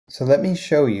So let me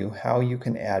show you how you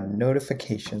can add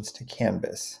notifications to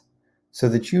Canvas so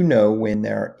that you know when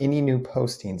there are any new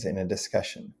postings in a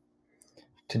discussion.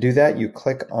 To do that, you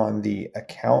click on the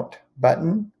Account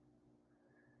button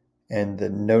and the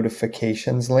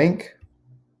Notifications link.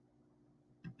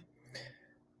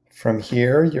 From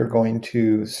here, you're going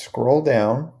to scroll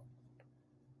down,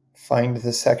 find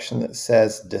the section that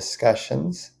says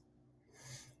Discussions,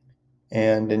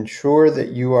 and ensure that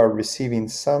you are receiving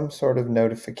some sort of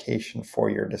notification for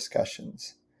your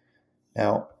discussions.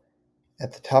 Now,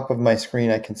 at the top of my screen,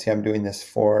 I can see I'm doing this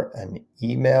for an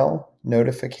email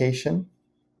notification.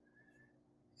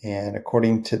 And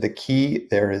according to the key,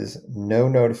 there is no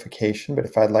notification, but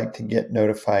if I'd like to get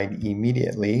notified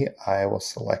immediately, I will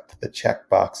select the check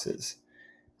boxes.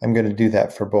 I'm going to do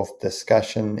that for both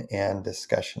discussion and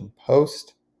discussion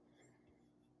post.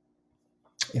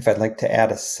 If I'd like to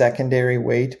add a secondary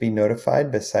way to be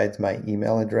notified besides my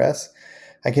email address,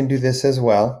 I can do this as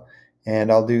well.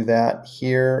 And I'll do that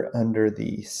here under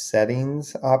the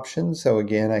settings option. So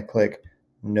again, I click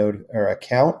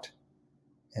Account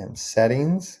and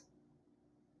Settings.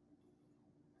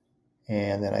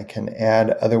 And then I can add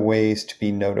other ways to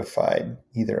be notified,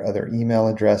 either other email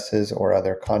addresses or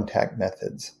other contact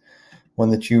methods. One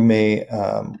that you may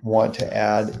want to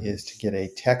add is to get a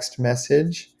text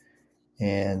message.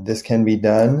 And this can be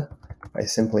done by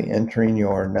simply entering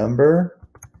your number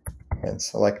and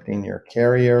selecting your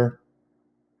carrier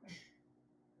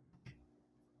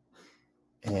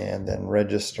and then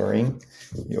registering.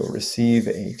 You'll receive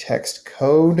a text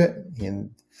code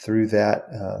through that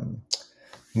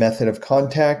method of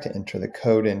contact. Enter the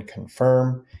code and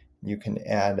confirm. You can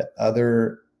add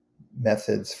other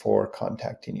methods for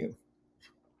contacting you.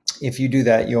 If you do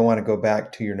that, you'll want to go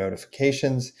back to your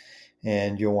notifications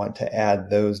and you'll want to add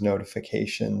those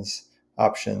notifications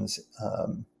options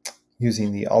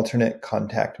using the alternate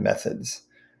contact methods.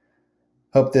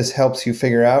 Hope this helps you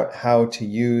figure out how to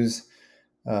use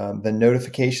the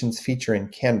notifications feature in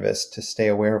Canvas to stay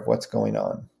aware of what's going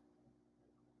on.